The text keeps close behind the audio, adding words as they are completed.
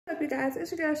guys,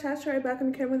 it's your girl Shasha back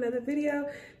on the camera with another video.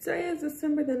 Today is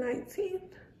December the 19th.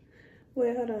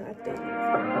 Wait, hold on, I think.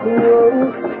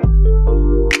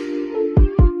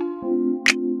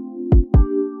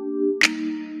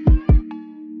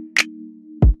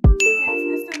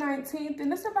 It's the 19th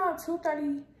and it's about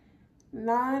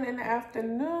 2:39 in the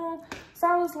afternoon. So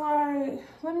I was like,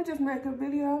 let me just make a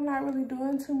video. I'm not really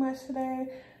doing too much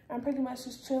today. I'm pretty much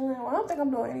just chilling. Well, I don't think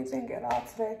I'm doing anything at all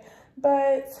today.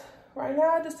 But right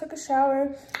now I just took a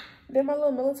shower, did my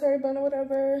little military bun or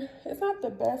whatever. It's not the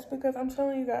best because I'm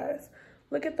telling you guys,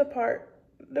 look at the part.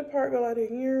 The part go out of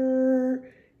here.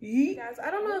 Yeet. Guys,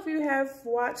 I don't know if you have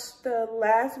watched the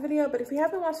last video, but if you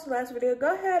haven't watched the last video,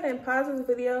 go ahead and pause this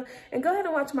video and go ahead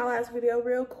and watch my last video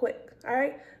real quick. All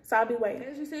right, so I'll be waiting.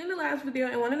 As you see in the last video,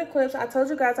 in one of the clips, I told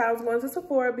you guys I was going to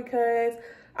Sephora because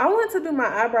I wanted to do my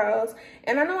eyebrows.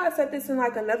 And I know I said this in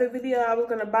like another video, I was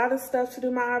gonna buy the stuff to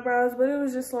do my eyebrows, but it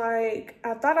was just like,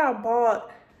 I thought I bought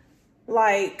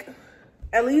like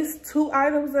at least 2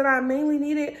 items that I mainly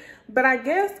needed, but I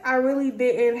guess I really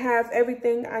didn't have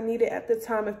everything I needed at the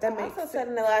time, if that makes sense. I also said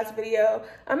in the last video,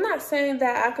 I'm not saying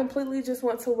that I completely just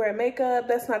want to wear makeup.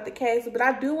 That's not the case, but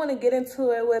I do want to get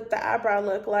into it with the eyebrow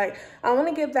look. Like, I want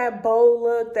to give that bold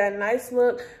look, that nice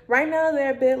look. Right now,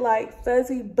 they're a bit like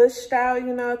fuzzy bush style,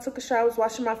 you know. I took a shower, I was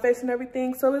washing my face and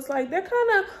everything, so it's like they're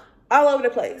kind of all over the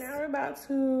place. Now we're about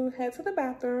to head to the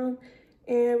bathroom,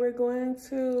 and we're going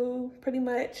to pretty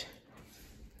much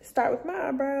start with my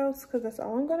eyebrows because that's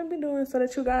all I'm going to be doing so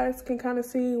that you guys can kind of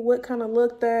see what kind of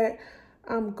look that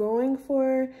I'm going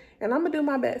for. And I'm going to do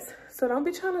my best. So don't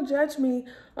be trying to judge me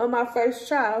on my first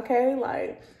try, okay?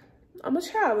 Like, I'm going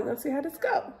to try. We're going to see how this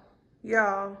go.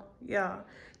 Y'all,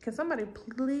 can somebody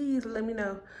please let me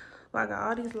know? Well, I got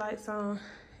all these lights on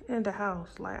in the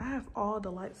house. Like, I have all the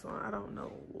lights on. I don't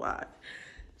know why.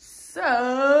 So,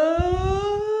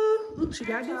 oops, she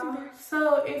got dizzy there.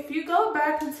 So if you go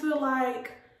back into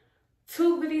like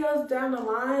 2 videos down the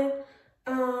line,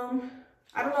 I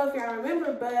don't know if y'all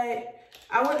remember, but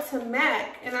I went to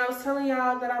MAC and I was telling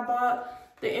y'all that I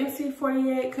bought the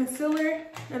NC48 concealer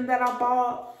and that I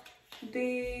bought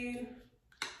the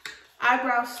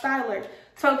eyebrow styler.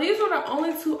 So these were the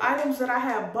only 2 items that I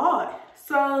had bought.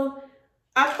 So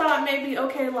I thought maybe,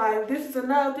 okay, like this is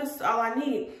enough, this is all I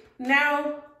need.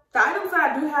 Now, the items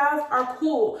that I do have are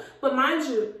cool, but mind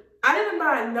you, I didn't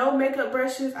buy no makeup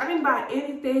brushes. I didn't buy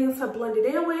anything to blend it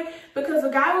in with because the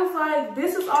guy was like,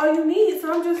 this is all you need.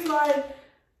 So I'm just like,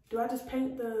 do I just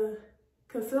paint the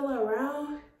concealer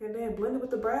around and then blend it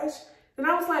with the brush? And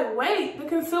I was like, wait, the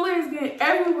concealer is getting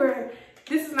everywhere.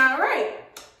 This is not right.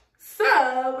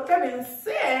 So with that being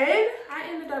said, I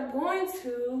ended up going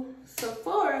to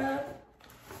Sephora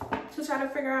to try to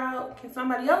figure out, can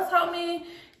somebody else help me?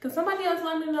 Can somebody else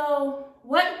let me know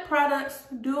what products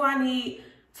do I need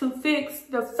to fix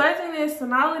the fuzziness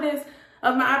and all of this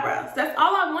of my eyebrows? That's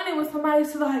all I wanted, was somebody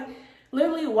to like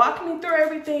literally walk me through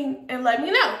everything and let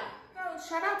me know. So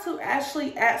shout out to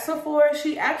Ashley at Sephora.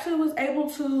 She actually was able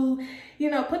to, you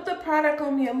know, put the product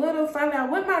on me a little, find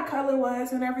out what my color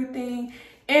was and everything,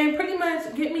 and pretty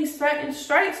much get me set and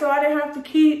straight so I didn't have to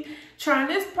keep trying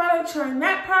this product, trying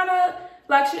that product.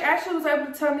 Like, she actually was able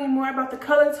to tell me more about the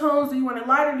color tones. Do you want it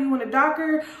lighter? Do you want it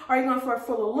darker? Are you going for a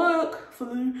fuller look?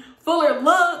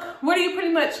 What are you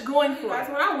pretty much going for? Guys,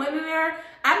 when I went in there,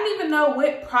 I didn't even know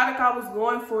what product I was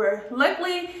going for.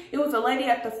 Luckily, it was a lady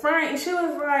at the front, and she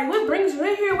was like, what brings you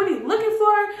in here? What are you looking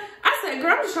for? I said,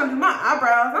 girl, I'm just trying to do my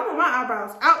eyebrows. I want my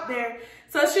eyebrows out there.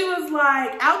 So she was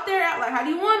like, out there? Like, how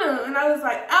do you want them? And I was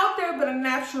like, out there, but a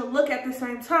natural look at the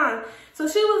same time. So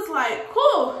she was like,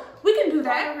 cool, we can do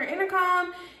that. Her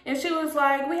intercom, and she was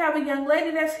like, we have a young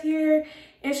lady that's here,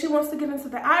 and she wants to get into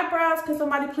the eyebrows. Can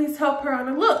somebody please help her on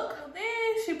the look? So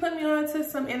then she put me on to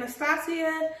some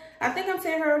Anastasia. I think I'm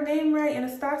saying her name right,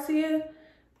 Anastasia.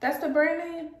 That's the brand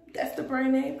name? That's the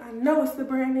brand name. I know it's the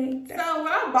brand name. So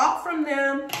what I bought from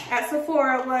them at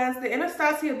Sephora was the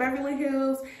Anastasia Beverly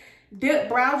Hills Dip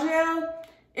Brow Gel.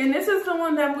 And this is the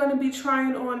one that I'm going to be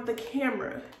trying on the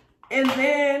camera. And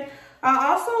then I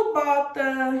also bought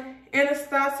the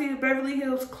Anastasia Beverly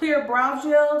Hills Clear Brow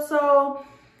Gel. So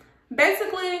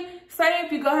basically, say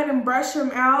if you go ahead and brush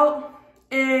them out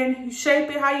and you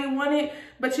shape it how you want it,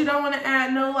 but you don't want to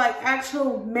add no like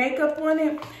actual makeup on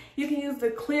it, you can use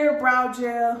the Clear Brow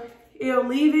Gel. It'll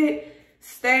leave it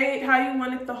stay how you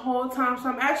want it the whole time. So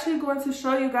I'm actually going to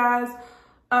show you guys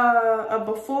a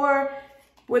before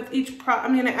with each product,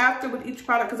 an after with each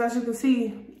product, because as you can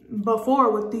see,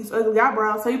 before with these ugly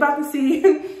eyebrows. So you're about to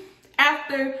see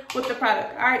after with the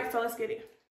product. All right, so let's get it.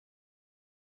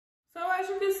 So as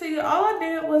you can see, all I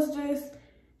did was just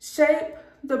shape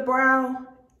the brow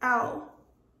out.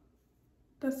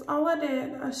 That's all I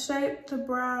did. I shaped the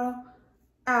brow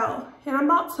out. And I'm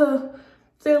about to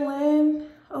fill in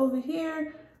over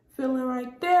here, fill in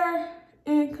right there,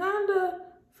 and kind of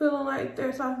fill in right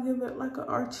there so I can give it like an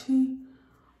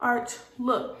arch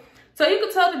look. So you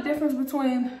can tell the difference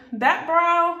between that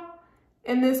brow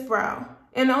and this brow.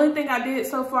 And the only thing I did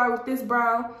so far with this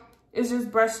brow is just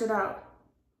brush it out.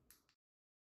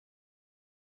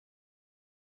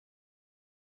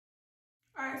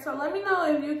 Alright, so let me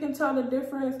know if you can tell the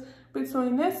difference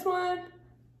between this one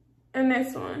and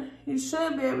this one. You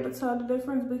should be able to tell the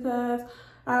difference because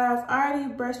I've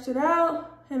already brushed it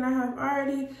out and I have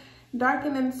already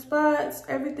darkened in the spots,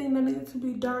 everything that needs to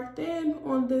be darked in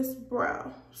on this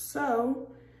brow.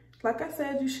 So, like I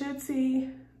said, you should see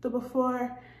the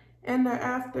before and the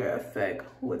after effect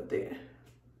with it.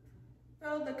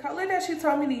 So the color that she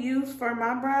told me to use for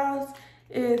my brows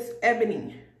is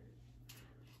ebony.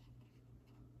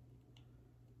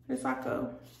 It's like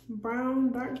a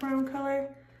brown, dark brown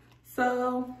color.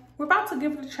 So we're about to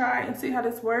give it a try and see how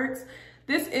this works.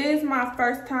 This is my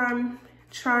first time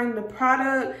trying the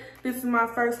product. This is my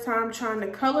first time trying the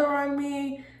color on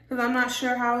me because I'm not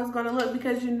sure how it's gonna look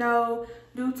because, you know,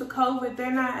 due to COVID,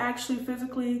 they're not actually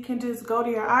physically can just go to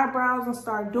your eyebrows and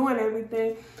start doing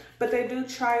everything, but they do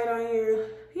try it on your,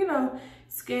 you know,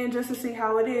 skin just to see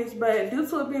how it is. But due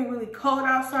to it being really cold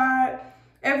outside,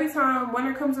 every time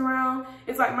winter comes around,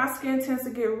 it's like my skin tends to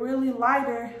get really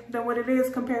lighter than what it is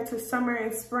compared to summer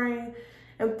and spring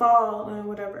and fall and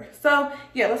whatever. So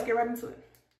yeah, let's get right into it.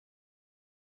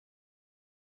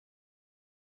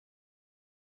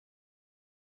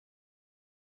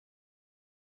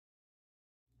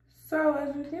 So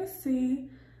as you can see,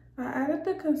 I added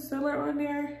the concealer on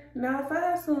there. Now if I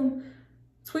had some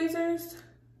tweezers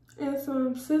and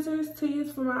some scissors to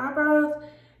use for my eyebrows,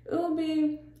 it would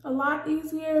be a lot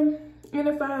easier. And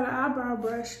if I had an eyebrow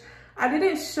brush, I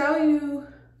didn't show you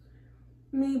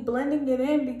me blending it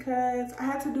in because I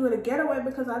had to do it a getaway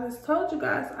because I just told you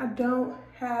guys I don't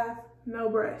have no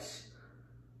brush.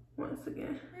 Once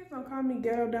again, please don't call me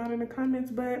ghetto down in the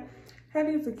comments, but I had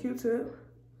to use a Q-tip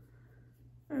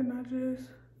and I just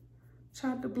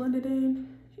tried to blend it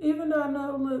in. Even though I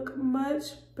know it would look much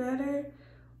better,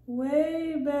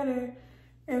 way better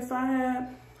if I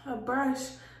had a brush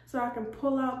so I can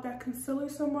pull out that concealer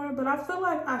somewhere, but I feel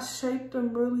like I shaped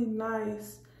them really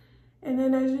nice. And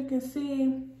then as you can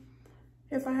see,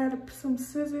 if I had some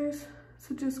scissors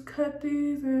to just cut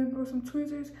these and or some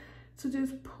tweezers to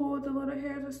just pull the little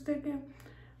hairs are sticking.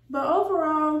 But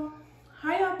overall,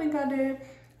 how y'all think I did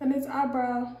on this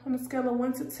eyebrow on a scale of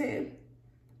 1 to 10?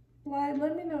 Like,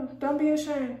 let me know. Don't be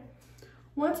ashamed.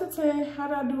 1 to 10, how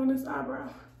did I do on this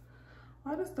eyebrow?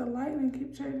 Why does the lighting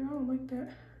keep changing? I don't like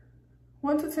that.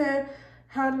 1 to 10,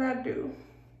 how did I do?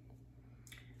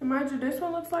 And mind you, this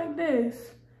one looks like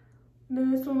this. And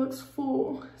then this one looks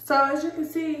full. So as you can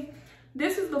see,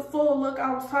 this is the full look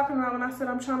I was talking about when I said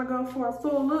I'm trying to go for a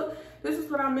full look. This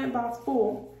is what I meant by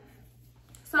full.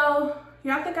 So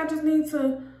y'all think I just need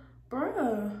to,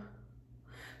 bruh.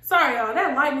 Sorry y'all,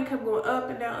 that lighting kept going up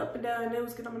and down, and it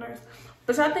was getting on my nerves.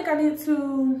 But y'all think I need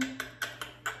to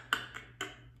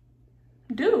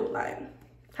do, like,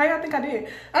 how y'all think I did?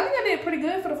 I think I did pretty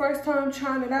good for the first time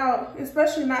trying it out,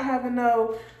 especially not having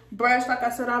no brush. Like I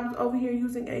said, I was over here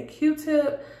using a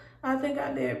Q-tip. I think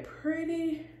I did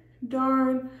pretty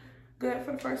darn good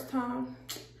for the first time.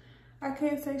 I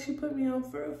can't say she put me on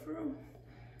for real.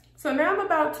 So now I'm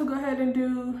about to go ahead and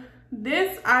do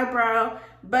this eyebrow,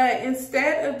 but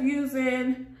instead of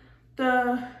using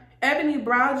the ebony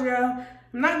brow gel,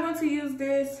 I'm not going to use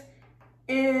this,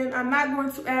 and I'm not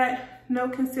going to add no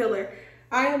concealer.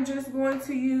 I am just going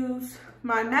to use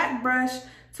my MAC brush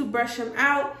to brush them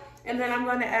out, and then I'm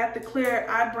going to add the clear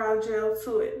eyebrow gel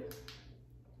to it.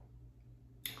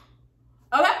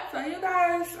 Okay, so you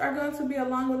guys are going to be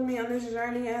along with me on this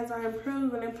journey as I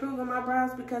improve and improve on my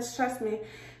brows, because trust me,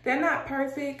 they're not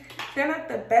perfect. They're not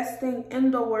the best thing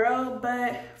in the world,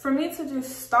 but for me to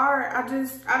just start, I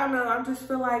don't know, I just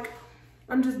feel like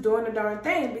I'm just doing the darn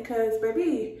thing, because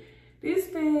baby, these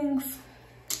things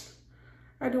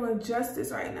are doing justice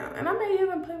right now. And I may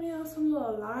even put me on some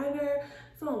little liner,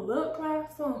 some lip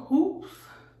gloss, some hoops.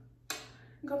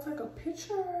 Go take a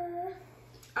picture.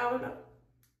 I don't know.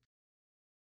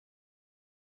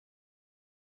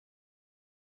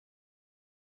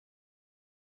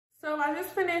 So I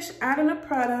just finished adding a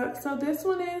product. So this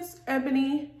one is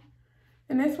ebony,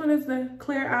 and this one is the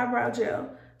clear eyebrow gel.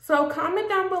 So comment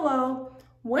down below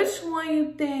which one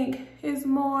you think is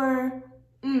more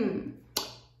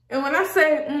And when I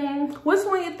say which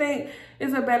one you think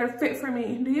is a better fit for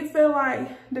me? Do you feel like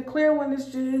the clear one is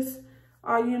just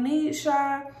all you need,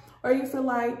 Shy? or you feel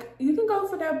like you can go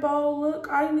for that bold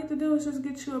look, all you need to do is just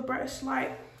get you a brush.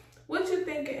 Like, what you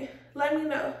thinking? Let me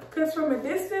know. Because from a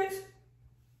distance,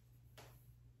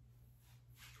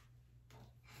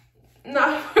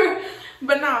 no,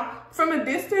 but no, from a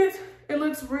distance, it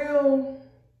looks real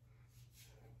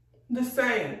the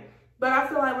same. But I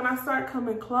feel like when I start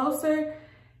coming closer,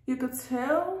 you could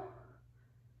tell.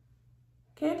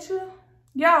 Can't you?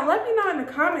 Y'all, let me know in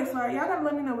the comments. Like, y'all gotta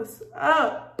let me know what's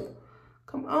up.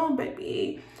 Come on,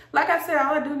 baby. Like I said,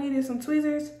 all I do need is some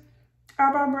tweezers,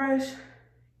 eyebrow brush,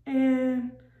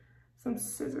 and some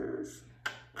scissors.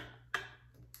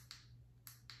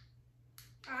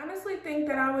 I honestly think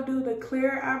that I would do the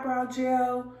clear eyebrow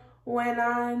gel when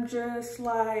I'm just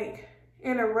like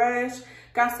in a rush,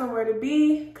 got somewhere to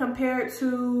be, compared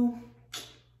to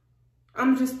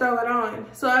I'm just throw it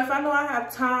on. So if I know I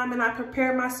have time and I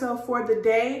prepare myself for the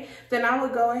day, then I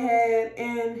would go ahead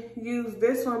and use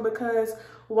this one, because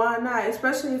why not?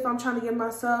 Especially if I'm trying to give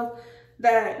myself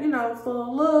that, you know,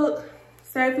 full look.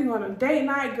 Say if you're on a date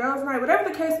night, girls night, whatever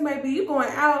the case may be, you going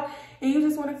out and you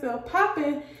just want to feel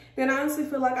popping, then I honestly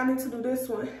feel like I need to do this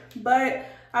one. But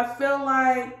I feel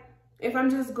like if I'm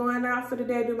just going out for the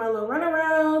day, do my little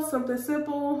runaround, something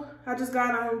simple, I just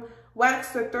got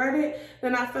waxed or threaded,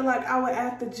 then I feel like I would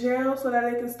add the gel so that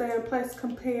it can stay in place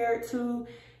compared to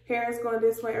hair is going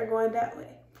this way or going that way.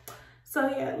 So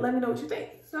yeah, let me know what you think.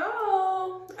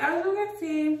 So as you can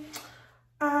see,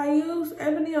 I used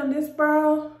ebony on this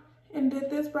brow and did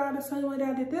this brow the same way that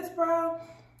I did this brow.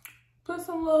 Put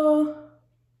some little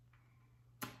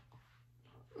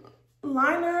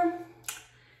liner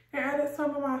and added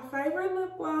some of my favorite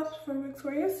lip gloss from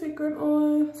Victoria's Secret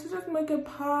on to just make it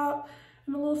pop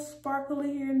and a little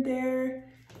sparkly here and there.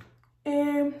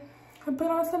 And I put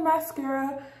on some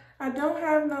mascara. I don't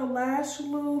have no lash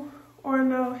glue or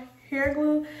no hair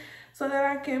glue so that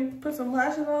I can put some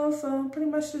lashes on, so pretty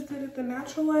much just did it the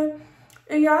natural way.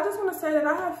 And y'all, just want to say that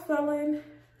I have falling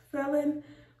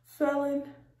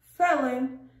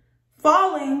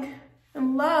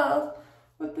in love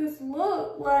with this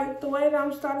look. Like, the way that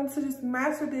I'm starting to just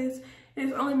master this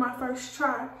is only my first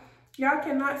try. Y'all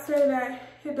cannot say that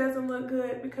it doesn't look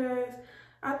good, because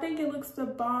I think it looks the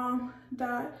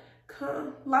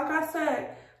bomb.com. Like I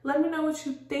said, let me know what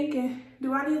you're thinking.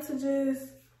 Do I need to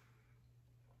just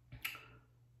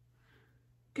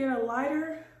get a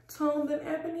lighter tone than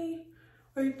ebony,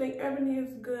 or you think ebony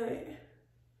is good?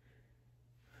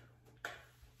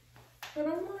 But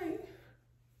I'm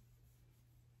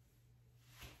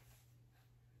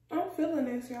feeling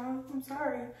this, y'all. I'm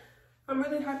sorry. I'm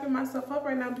really hyping myself up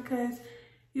right now, because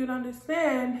you don't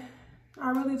understand,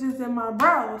 I really just did my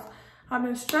brows. I've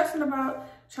been stressing about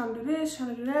trying to do this,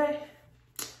 trying to do that,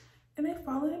 and they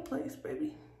falling in place,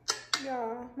 baby.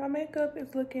 Y'all, my makeup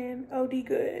is looking OD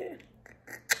good.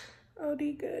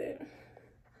 OD good.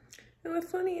 And what's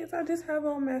funny is I just have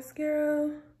on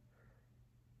mascara,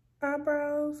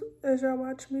 eyebrows, as y'all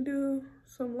watch me do,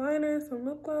 some liner, some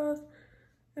lip gloss,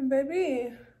 and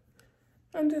baby,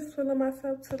 I'm just feeling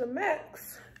myself to the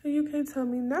max. And you can't tell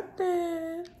me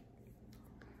nothing.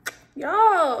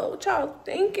 Y'all, what y'all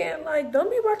thinking? Like, don't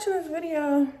be watching this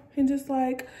video and just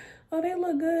like, oh, they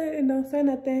look good and don't say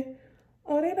nothing.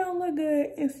 Oh, they don't look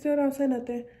good and still don't say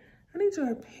nothing. I need your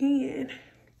opinion.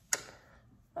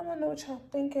 I don't know what y'all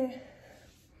thinking.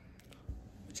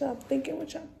 What y'all thinking?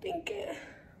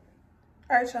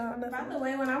 All right, y'all. By the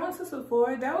way, when I went to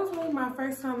Sephora, that was really my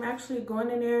first time actually going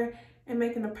in there and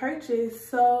making a purchase.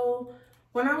 So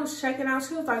when I was checking out,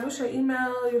 she was like, what's your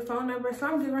email, your phone number? So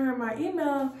I'm giving her my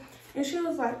email, and she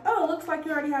was like, oh, looks like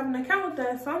you already have an account with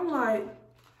us. So I'm like,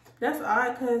 that's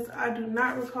odd, because I do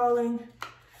not recall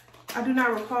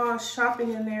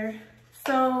shopping in there.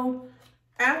 So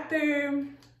after,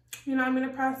 you know, I'm in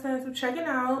the process of checking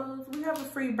out, we have a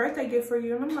free birthday gift for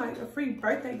you. And I'm like, a free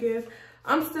birthday gift?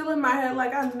 I'm still in my head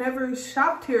like I've never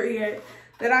shopped here yet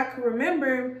that I can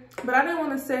remember, but I didn't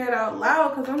want to say it out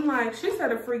loud, because I'm like, she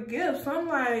said a free gift. So I'm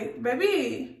like,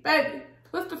 baby,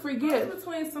 what's the free gift? It's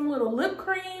between some little lip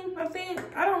cream, I think.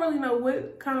 I don't really know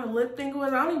what kind of lip thing it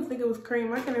was. I don't even think it was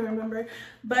cream. I can't even remember.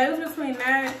 But it was between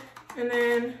that and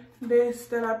then this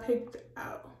that I picked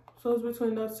out. So it was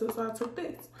between those two, so I took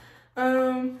this.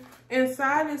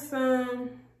 Inside is some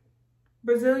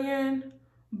Brazilian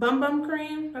bum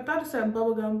cream. I thought it said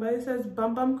bubblegum, but it says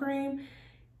bum cream.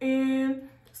 And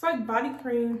it's like body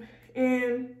cream,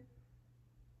 and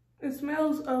it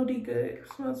smells OD good. It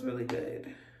smells really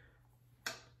good.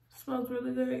 It smells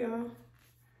really good, y'all.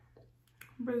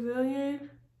 Brazilian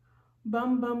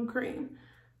bum cream.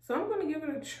 So I'm gonna give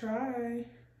it a try.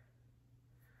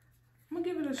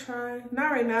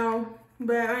 Not right now,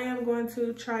 but I am going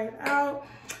to try it out.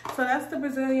 So that's the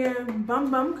Brazilian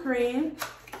Bum Bum Cream.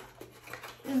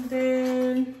 And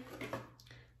then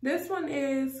this one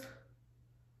is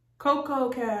Coco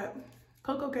Cabana.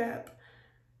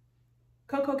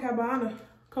 I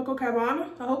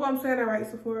hope I'm saying that right,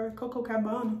 Sephora. Coco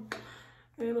Cabana.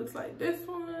 And it looks like this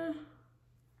one.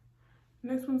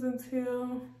 This one's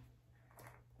until,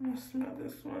 let me smell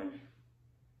this one.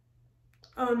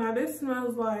 Oh, now this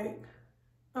smells like,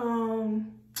 I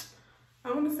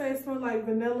want to say it smells like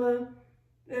vanilla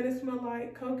and it smells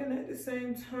like coconut at the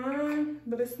same time,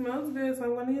 but it smells good, so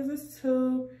I'm going to use this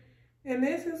too. And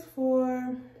this is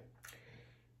for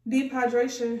deep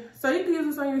hydration, so you can use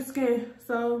this on your skin.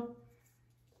 So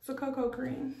it's a cocoa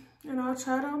cream, and I'll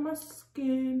try it on my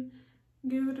skin,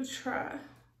 give it a try.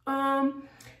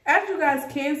 As you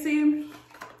guys can see,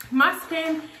 my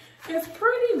skin is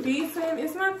pretty decent.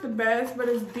 It's not the best, but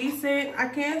it's decent. I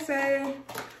can say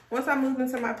once I moved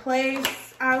into my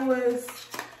place, I was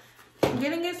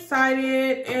getting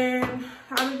excited and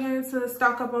I began to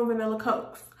stock up on vanilla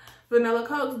cokes. Vanilla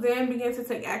cokes then began to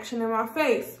take action in my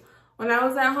face. When I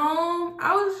was at home,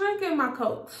 I was drinking my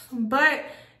cokes, but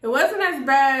it wasn't as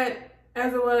bad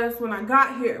as it was when I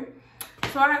got here.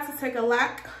 So I had to take a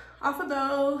lack off of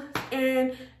those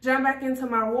and jump back into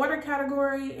my water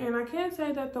category. And I can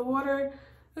say that the water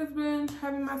has been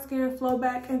having my skin flow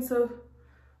back into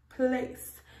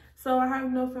place. So I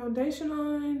have no foundation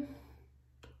on,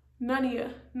 none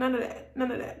of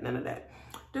that.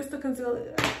 Just the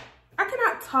concealer. I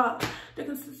cannot talk.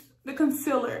 The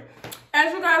concealer.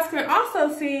 As you guys can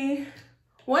also see,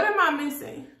 what am I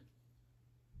missing?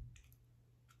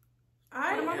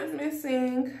 I am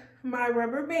missing my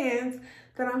rubber bands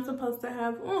that I'm supposed to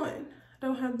have on. I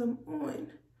don't have them on.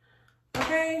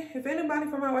 Okay, if anybody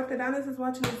from my orthodontist is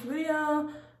watching this video,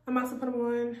 I'm about to put them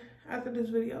on after this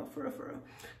video, for real.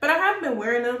 But I haven't been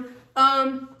wearing them.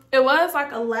 It was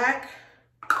like a lack.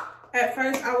 At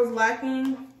first, I was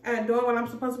lacking at doing what I'm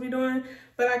supposed to be doing,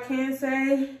 but I can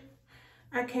say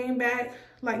I came back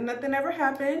like nothing ever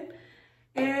happened.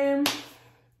 And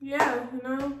yeah, you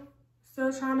know,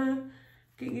 still trying to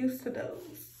get used to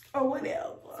those or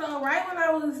whatever. So right when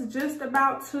I was just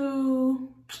about to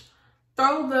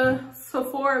throw the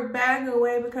Sephora bag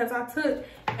away because I took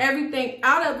everything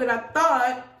out of it,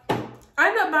 I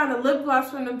ended up buying a lip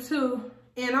gloss from them too,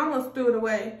 and I almost threw it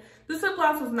away. This lip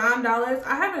gloss was $9.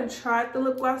 I haven't tried the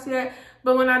lip gloss yet,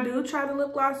 but when I do try the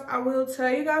lip gloss, I will tell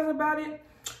you guys about it.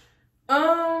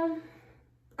 I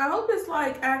hope it's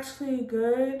like actually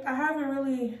good. I haven't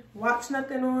really watched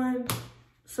nothing on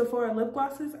Sephora lip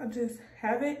glosses. I just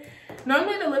haven't.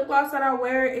 Normally the lip gloss that I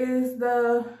wear is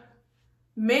the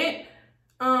mint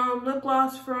lip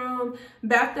gloss from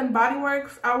Bath and Body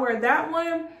Works. I wear that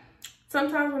one.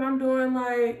 Sometimes when I'm doing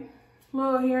like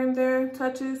little here and there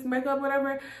touches, makeup,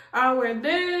 whatever, I'll wear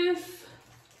this.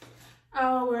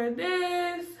 I'll wear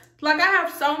this. Like I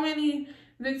have so many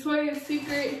Victoria's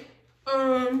Secret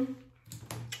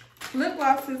lip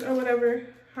glosses or whatever.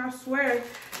 I swear.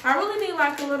 I really need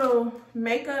like a little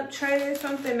makeup tray or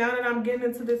something now that I'm getting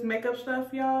into this makeup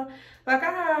stuff, y'all. Like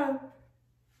I have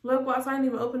lip gloss I didn't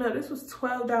even open up. This was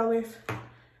 $12.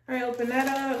 I opened that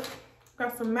up.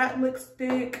 Got some matte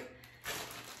lipstick.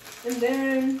 And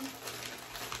then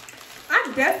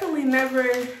I definitely never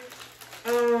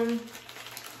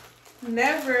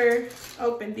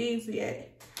opened these yet.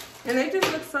 And they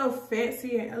just look so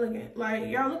fancy and elegant. Like,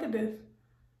 y'all look at this.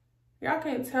 Y'all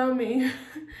can't tell me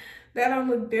that don't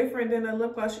look different than a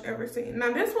lip gloss you ever seen.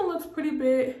 Now this one looks pretty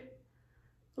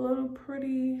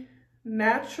pretty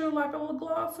natural, like a lip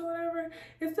gloss or whatever.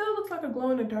 It still looks like a glow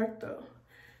in the dark though.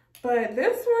 But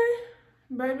this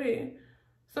one, baby,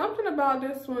 something about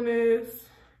this one is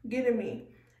getting me.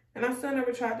 And I still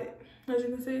never tried it. As you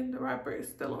can see, the wrapper is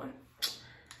still on.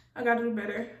 I gotta do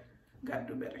better. Gotta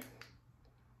do better.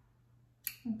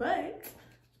 But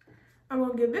I'm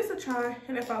gonna give this a try,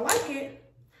 and if I like it,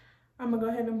 I'm gonna go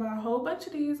ahead and buy a whole bunch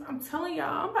of these. I'm telling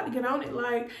y'all, I'm about to get on it.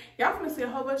 Like, y'all gonna see a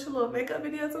whole bunch of little makeup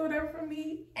videos or whatever from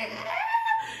me.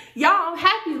 Y'all, I'm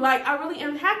happy. Like, I really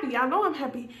am happy. Y'all know I'm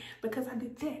happy because I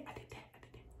did that.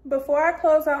 Before I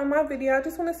close out on my video, I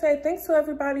just want to say thanks to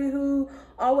everybody who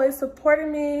always supported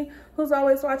me, who's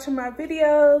always watching my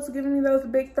videos, giving me those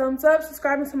big thumbs up,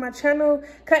 subscribing to my channel,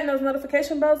 cutting those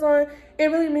notification bells on. It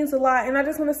really means a lot. And I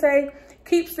just want to say,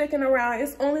 keep sticking around.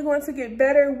 It's only going to get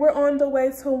better. We're on the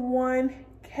way to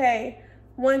 1K.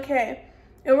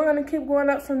 And we're going to keep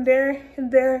going up from there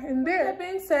and there and there. That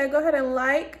being said, go ahead and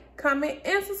like, comment,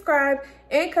 and subscribe,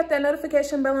 and cut that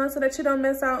notification bell on so that you don't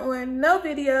miss out on no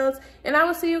videos. And I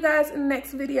will see you guys in the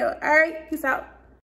next video. All right, peace out.